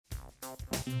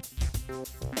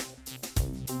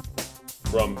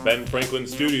From Ben Franklin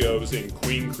Studios in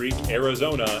Queen Creek,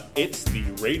 Arizona, it's the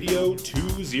Radio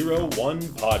 201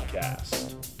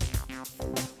 podcast.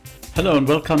 Hello and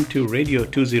welcome to Radio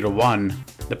 201,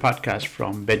 the podcast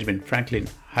from Benjamin Franklin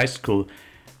High School.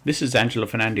 This is Angelo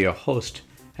Fernando, your host,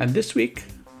 and this week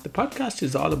the podcast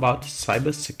is all about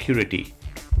cybersecurity.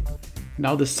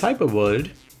 Now, the cyber world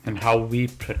and how we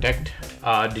protect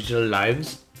our digital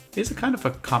lives is a kind of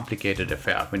a complicated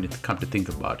affair when you come to think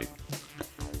about it.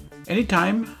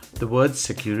 Anytime the word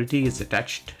security is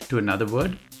attached to another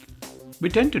word, we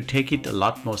tend to take it a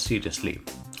lot more seriously.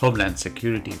 Homeland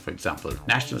security, for example,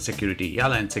 national security,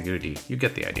 airline security, you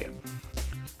get the idea.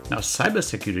 Now,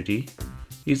 cybersecurity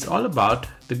is all about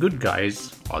the good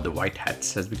guys, or the white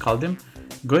hats as we call them,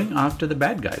 going after the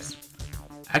bad guys.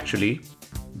 Actually,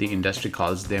 the industry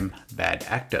calls them bad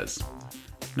actors.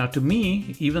 Now, to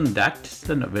me, even that's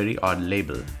a very odd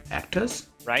label. Actors?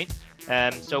 Right?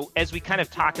 So as we kind of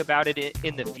talk about it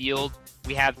in the field,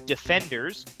 we have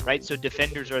defenders, right? So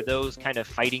defenders are those kind of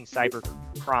fighting cyber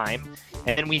crime.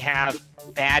 And then we have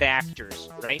bad actors,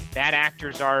 right? Bad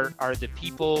actors are the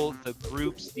people, the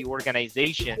groups, the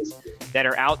organizations that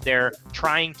are out there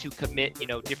trying to commit,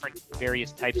 different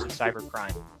various types of cyber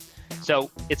crime.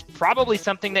 So it's probably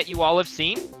something that you all have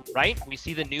seen, right? We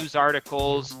see the news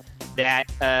articles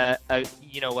that a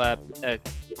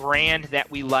brand that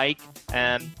we like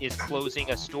is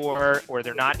closing a store, or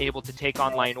they're not able to take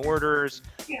online orders,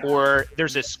 or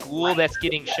there's a school that's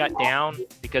getting shut down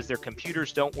because their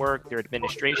computers don't work, their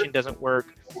administration doesn't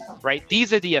work, right?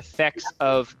 These are the effects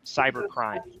of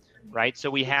cybercrime, right? So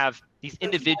we have these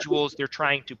individuals, they're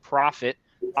trying to profit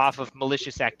off of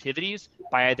malicious activities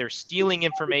by either stealing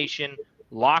information,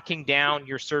 locking down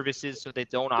your services so they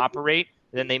don't operate,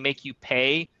 then they make you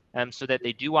pay so that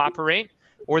they do operate,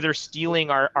 or they're stealing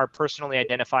our personally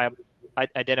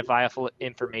identifiable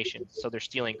information. So they're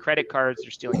stealing credit cards,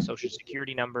 they're stealing social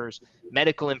security numbers,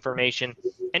 medical information,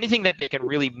 anything that they can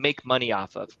really make money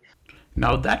off of.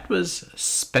 Now, that was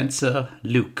Spencer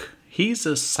Luke. He's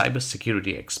a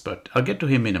cybersecurity expert. I'll get to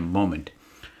him in a moment.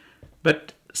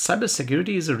 But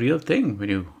cybersecurity is a real thing when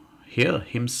you hear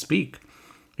him speak.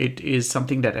 It is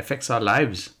something that affects our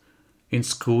lives. In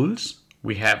schools,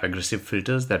 we have aggressive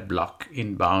filters that block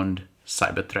inbound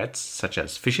cyber threats such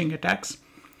as phishing attacks.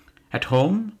 At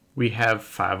home, we have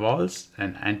firewalls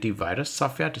and antivirus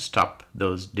software to stop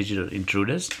those digital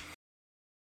intruders.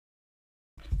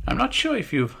 I'm not sure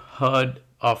if you've heard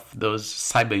of those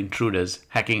cyber intruders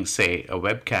hacking, say, a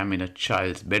webcam in a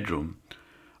child's bedroom,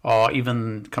 or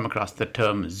even come across the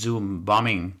term Zoom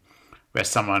bombing, where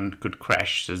someone could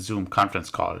crash a Zoom conference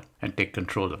call and take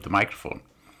control of the microphone.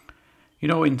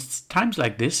 In times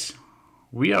like this,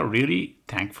 we are really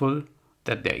thankful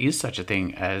that there is such a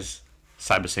thing as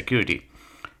cybersecurity.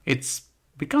 It's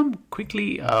become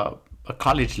quickly a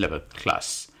college level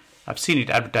class. I've seen it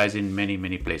advertised in many,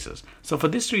 many places. So for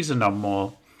this reason or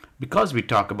more, because we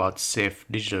talk about safe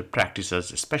digital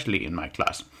practices, especially in my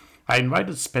class, I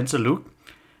invited Spencer Luke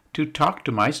to talk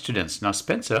to my students. Now,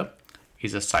 Spencer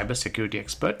is a cybersecurity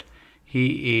expert.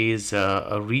 He is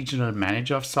a regional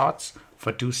manager of sorts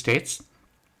for 2 states,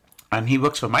 and he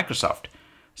works for Microsoft.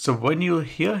 So when you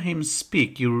hear him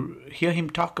speak, you hear him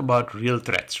talk about real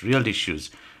threats, real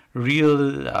issues,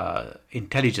 real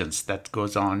intelligence that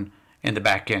goes on in the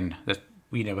back end that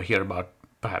we never hear about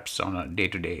perhaps on a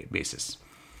day-to-day basis.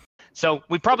 So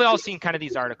we've probably all seen kind of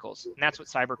these articles, and that's what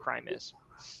cybercrime is.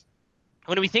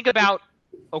 When we think about,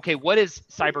 okay, what is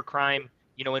cybercrime,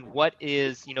 and what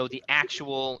is, the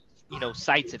actual,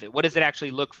 sites of it? What does it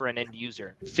actually look for an end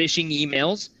user? Phishing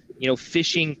emails,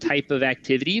 phishing type of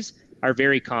activities are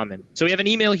very common. So we have an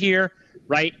email here,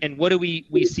 right? And what do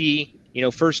we see?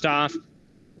 First off,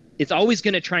 it's always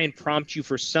going to try and prompt you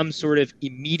for some sort of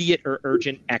immediate or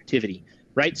urgent activity,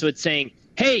 right? So it's saying,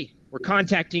 hey, we're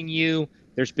contacting you.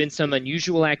 There's been some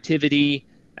unusual activity.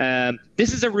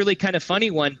 This is a really kind of funny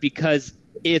one because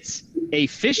it's a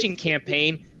phishing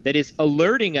campaign that is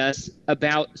alerting us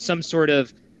about some sort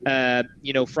of,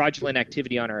 fraudulent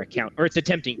activity on our account, or it's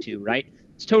attempting to, right?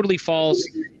 It's totally false.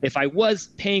 If I was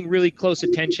paying really close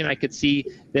attention, I could see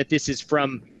that this is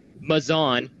from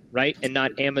Mazon, right? And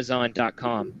not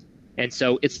Amazon.com. And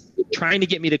so it's trying to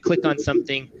get me to click on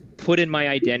something, put in my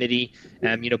identity,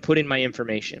 put in my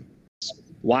information.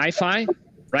 Wi-Fi,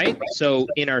 right? So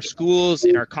in our schools,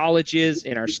 in our colleges,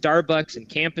 in our Starbucks and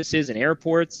campuses and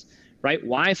airports, right?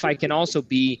 Wi-Fi can also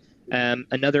be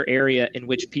another area in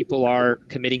which people are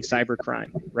committing cybercrime,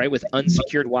 right? With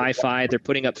unsecured Wi-Fi, they're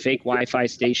putting up fake Wi-Fi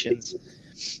stations.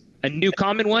 A new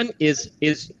common one is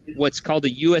what's called a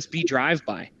USB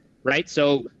drive-by, right?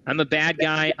 So I'm a bad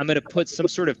guy. I'm going to put some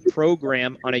sort of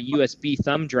program on a USB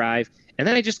thumb drive, and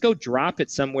then I just go drop it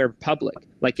somewhere public,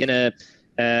 like in a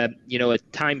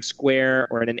Times Square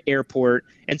or at an airport.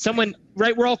 And someone,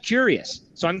 right, we're all curious.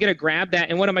 So I'm going to grab that,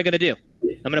 and what am I going to do?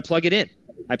 I'm going to plug it in.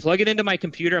 I plug it into my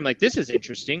computer. I'm like, this is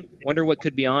interesting. Wonder what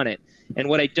could be on it. And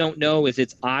what I don't know is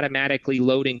it's automatically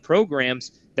loading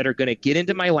programs that are going to get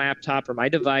into my laptop or my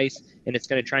device, and it's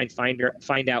going to try and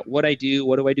find out what I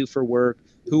do for work,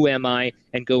 who am I,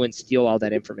 and go and steal all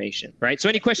that information, right? So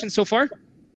any questions so far?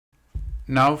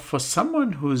 Now, for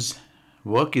someone whose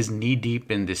work is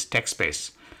knee-deep in this tech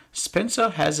space, Spencer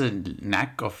has a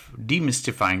knack of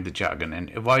demystifying the jargon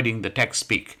and avoiding the tech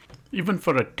speak. Even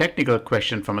for a technical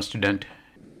question from a student,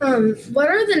 what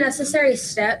are the necessary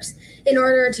steps in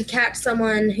order to catch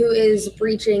someone who is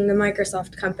breaching the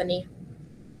Microsoft company?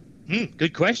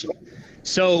 Good question.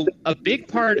 So a big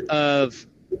part of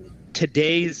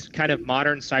today's kind of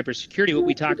modern cybersecurity, what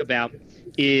we talk about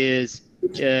is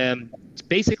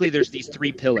basically there's these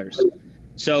three pillars.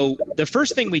 So the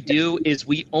first thing we do is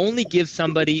we only give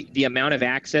somebody the amount of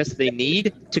access they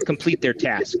need to complete their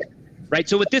task, right?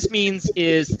 So what this means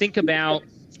is think about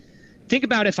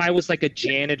if I was like a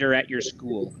janitor at your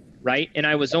school, right? And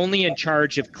I was only in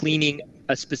charge of cleaning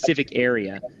a specific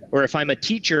area. Or if I'm a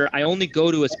teacher, I only go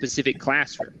to a specific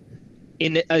classroom.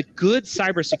 In a good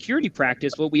cybersecurity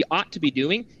practice, what we ought to be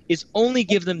doing is only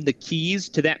give them the keys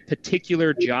to that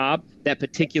particular job, that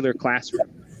particular classroom,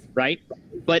 right?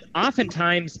 But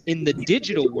oftentimes in the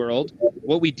digital world,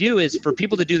 what we do is for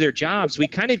people to do their jobs, we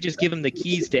kind of just give them the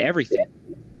keys to everything.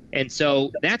 And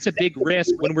so that's a big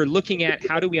risk when we're looking at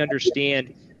how do we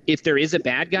understand if there is a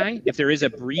bad guy, if there is a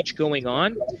breach going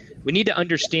on. We need to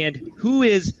understand who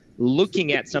is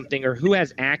looking at something or who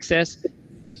has access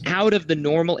out of the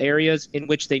normal areas in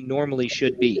which they normally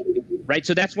should be, right?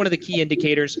 So that's one of the key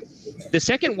indicators. The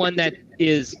second one that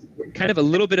is kind of a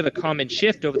little bit of a common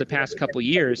shift over the past couple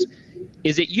years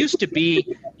is it used to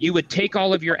be you would take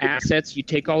all of your assets, you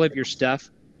take all of your stuff,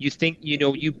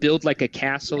 you build like a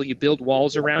castle, you build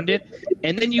walls around it,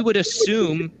 and then you would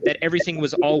assume that everything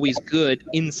was always good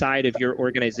inside of your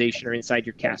organization or inside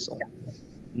your castle.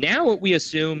 Now what we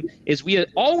assume is we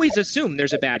always assume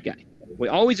there's a bad guy. We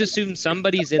always assume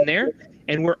somebody's in there,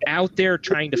 and we're out there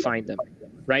trying to find them,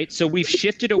 right? So we've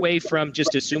shifted away from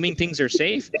just assuming things are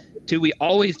safe to we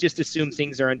always just assume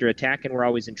things are under attack and we're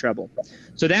always in trouble.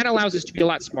 So that allows us to be a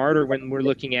lot smarter when we're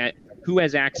looking at who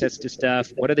has access to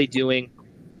stuff, what are they doing,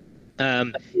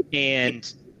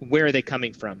 and where are they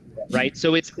coming from, right?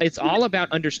 So it's all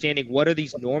about understanding what are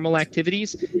these normal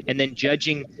activities and then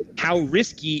judging how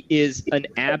risky is an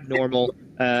abnormal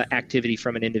activity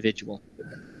from an individual.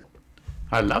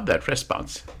 I love that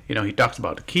response. He talks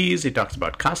about keys, he talks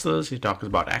about castles, he talks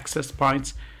about access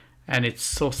points, and it's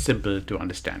so simple to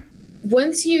understand.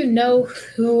 Once you know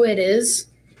who it is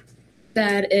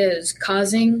that is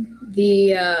causing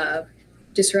the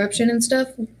disruption and stuff,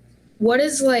 what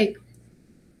is like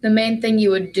the main thing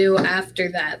you would do after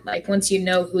that, like once you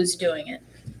know who's doing it?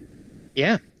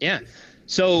 Yeah.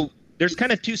 So there's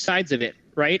kind of two sides of it,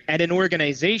 right? At an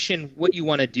organization, what you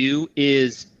want to do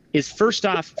is first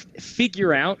off,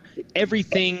 figure out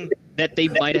everything that they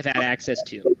might have had access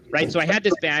to, right? So I had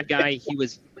this bad guy, he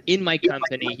was in my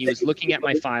company, he was looking at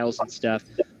my files and stuff.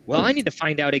 Well, I need to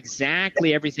find out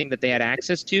exactly everything that they had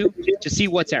access to see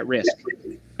what's at risk.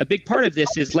 A big part of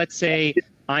this is, let's say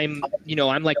I'm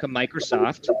like a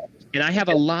Microsoft, and I have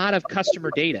a lot of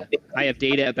customer data. I have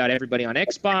data about everybody on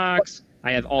Xbox.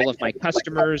 I have all of my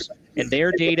customers and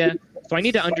their data. So I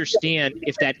need to understand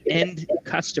if that end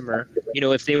customer,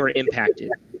 if they were impacted.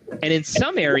 And in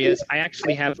some areas, I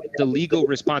actually have the legal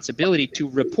responsibility to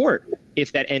report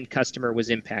if that end customer was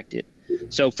impacted.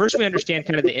 So first we understand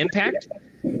kind of the impact,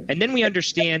 and then we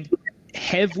understand,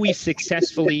 have we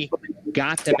successfully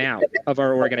got them out of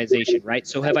our organization, right?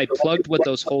 So have I plugged what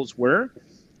those holes were,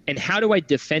 and how do I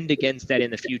defend against that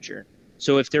in the future?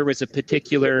 So if there was a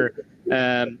particular,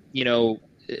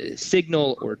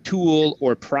 signal or tool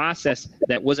or process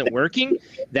that wasn't working,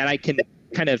 that I can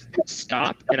kind of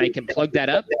stop and I can plug that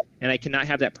up and I cannot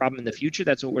have that problem in the future.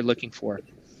 That's what we're looking for.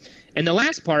 And the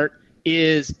last part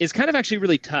is kind of actually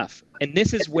really tough. And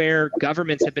this is where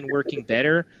governments have been working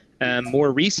better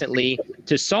more recently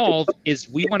to solve, is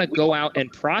we want to go out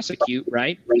and prosecute,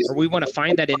 right? Or we want to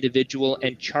find that individual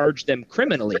and charge them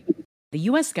criminally. The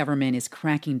U.S. government is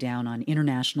cracking down on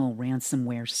international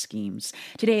ransomware schemes.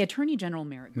 Today, Attorney General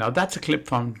Merrick... Now, that's a clip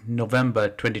from November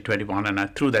 2021, and I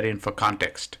threw that in for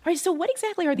context. All right, so what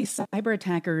exactly are these cyber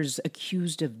attackers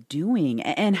accused of doing,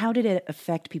 and how did it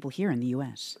affect people here in the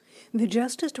U.S.? The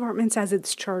Justice Department says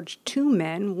it's charged 2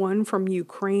 men, one from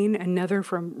Ukraine, another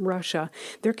from Russia.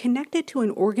 They're connected to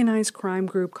an organized crime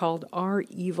group called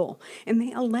REvil, and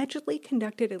they allegedly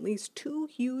conducted at least 2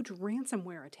 huge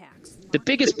ransomware attacks. The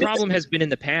biggest problem has been in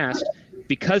the past,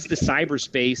 because the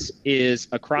cyberspace is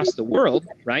across the world,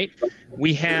 right?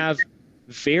 We have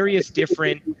various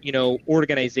different,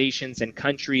 organizations and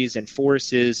countries and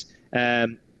forces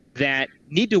that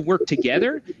need to work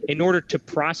together in order to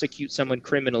prosecute someone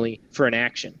criminally for an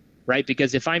action, right?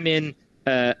 Because if I'm in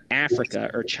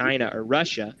Africa or China or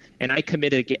Russia and I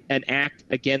committed an act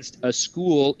against a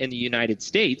school in the United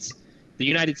States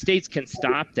can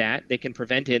stop that. They can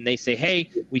prevent it, and they say, hey,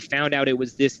 we found out it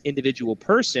was this individual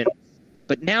person,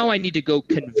 but now I need to go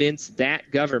convince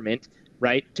that government,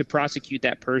 right, to prosecute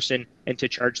that person and to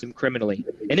charge them criminally.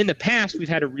 And in the past, we've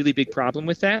had a really big problem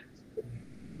with that.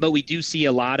 But we do see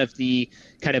a lot of the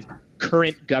kind of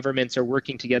current governments are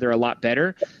working together a lot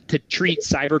better to treat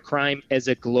cybercrime as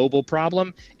a global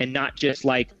problem and not just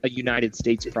like a United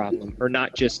States problem or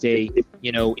not just a,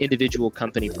 individual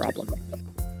company problem.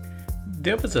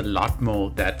 There was a lot more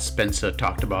that Spencer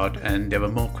talked about, and there were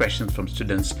more questions from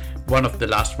students. One of the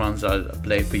last ones I'll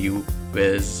play for you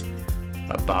was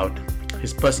about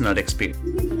his personal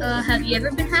experience. Have you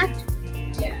ever been hacked?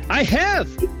 I have.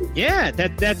 Yeah,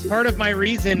 that's part of my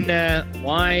reason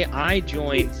why I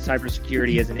joined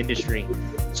cybersecurity as an industry.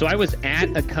 So I was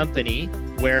at a company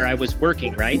where I was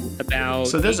working, right?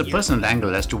 So there's a personal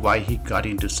angle as to why he got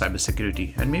into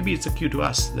cybersecurity. And maybe it's a cue to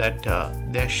us that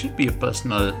there should be a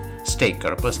personal stake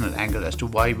or a personal angle as to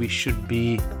why we should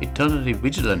be eternally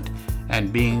vigilant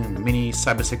and being mini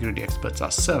cybersecurity experts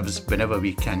ourselves whenever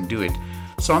we can do it.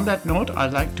 So on that note,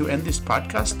 I'd like to end this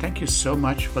podcast. Thank you so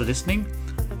much for listening.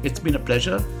 It's been a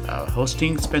pleasure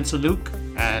hosting Spencer Luke,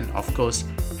 and of course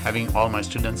having all my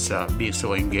students be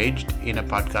so engaged in a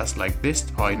podcast like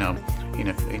this or in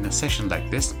a session like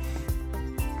this.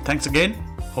 Thanks again.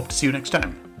 Hope to see you next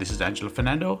time. This is Angelo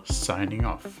Fernando signing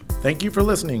off. Thank you for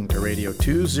listening to Radio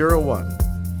 201.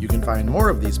 You can find more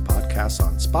of these podcasts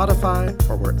on Spotify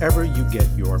or wherever you get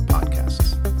your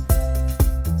podcasts.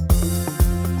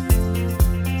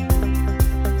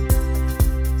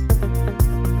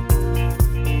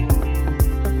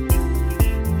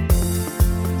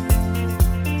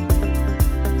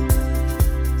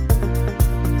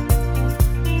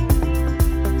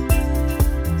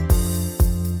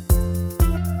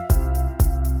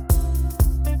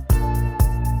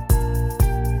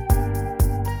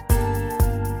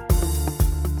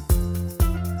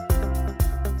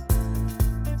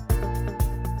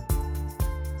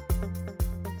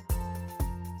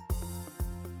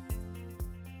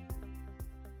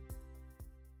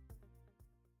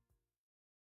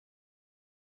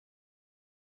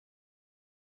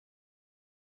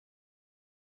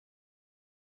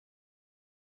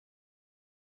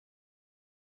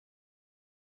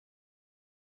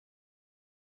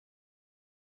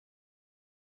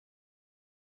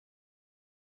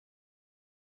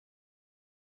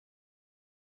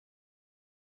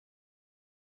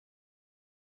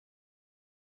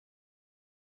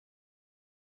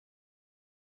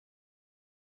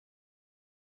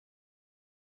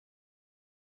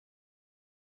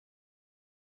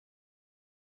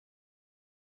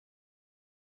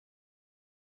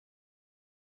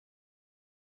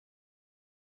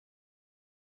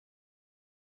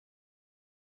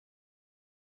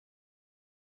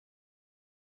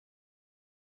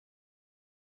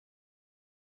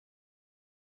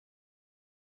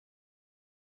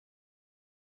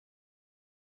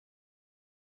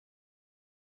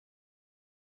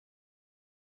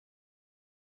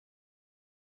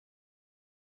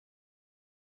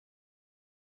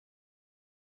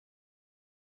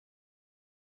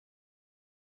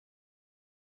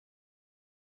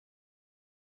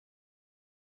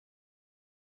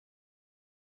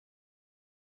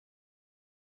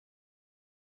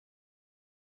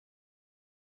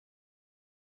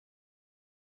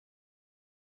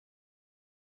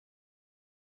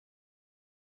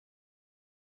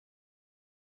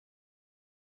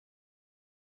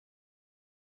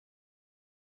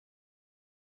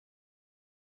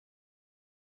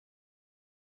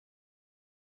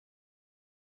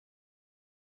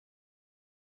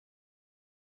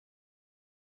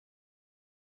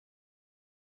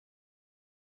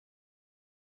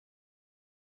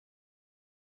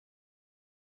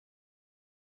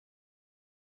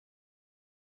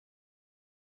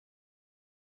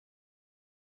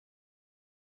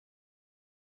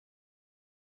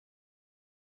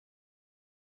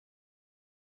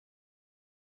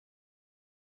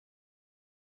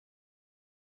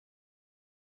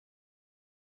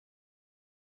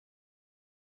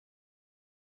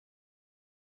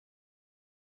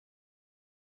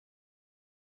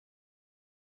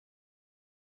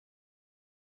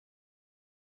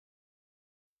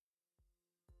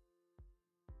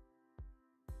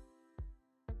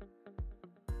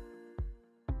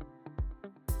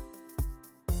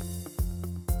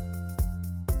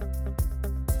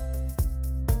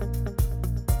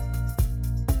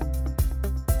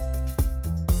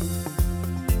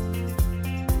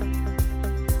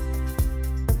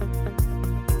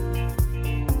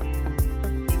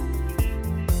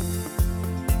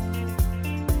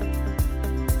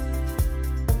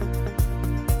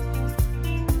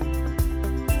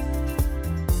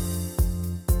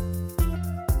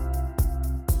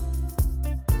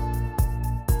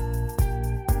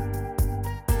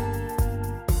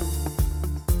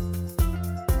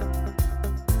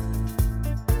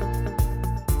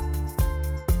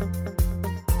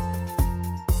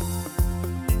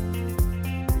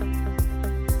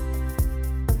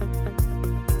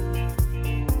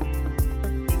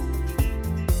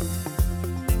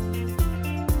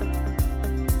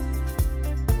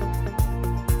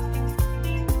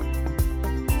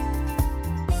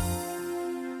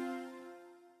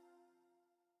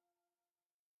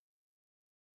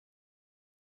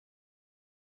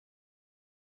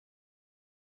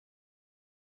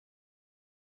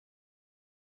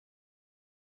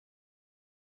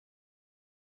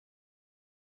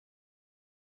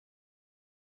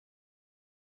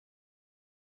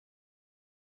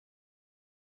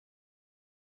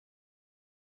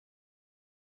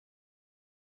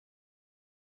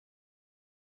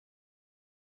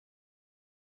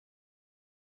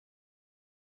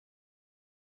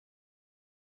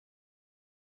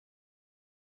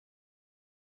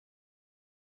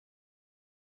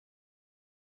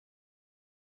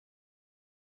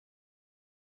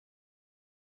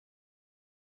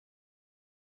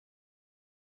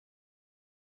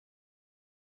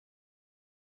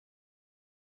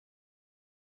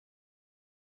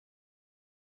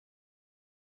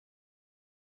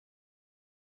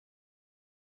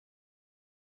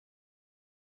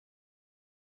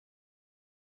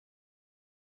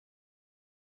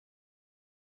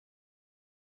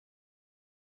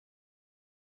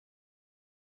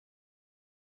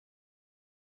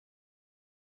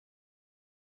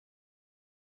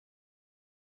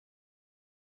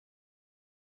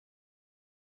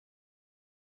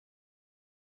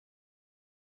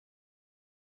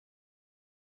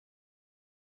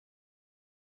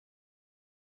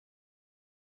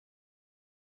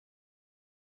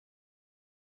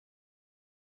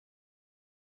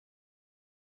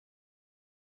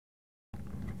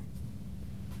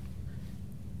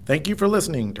 Thank you for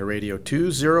listening to Radio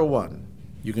 201.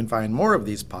 You can find more of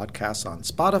these podcasts on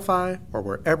Spotify or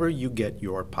wherever you get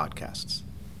your podcasts.